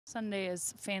Sunday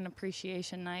is fan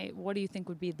appreciation night. What do you think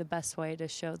would be the best way to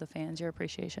show the fans your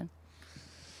appreciation?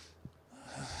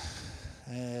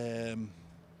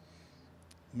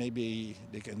 Maybe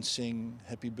they can sing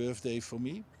happy birthday for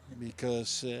me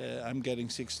because I'm getting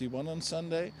 61 on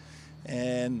Sunday,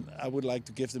 and I would like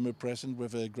to give them a present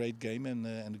with a great game and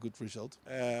a good result.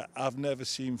 I've never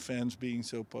seen fans being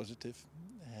so positive.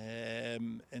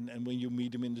 And when you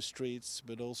meet them in the streets,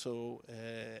 but also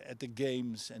at the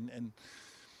games, and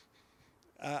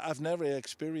I've never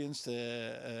experienced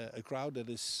a crowd that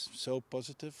is so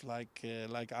positive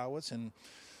like ours, and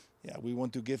yeah, we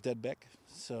want to give that back.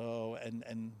 So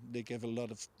and they give a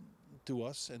lot of to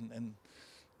us, and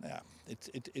yeah,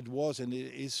 it was and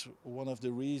it is one of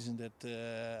the reasons that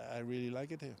I really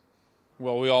like it here.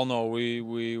 Well, we all know we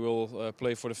will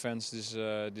play for the fans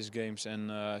these games,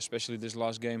 and especially this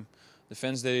last game. The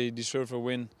fans, they deserve a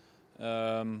win.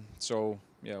 So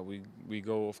yeah, we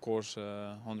go of course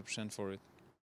 100% for it.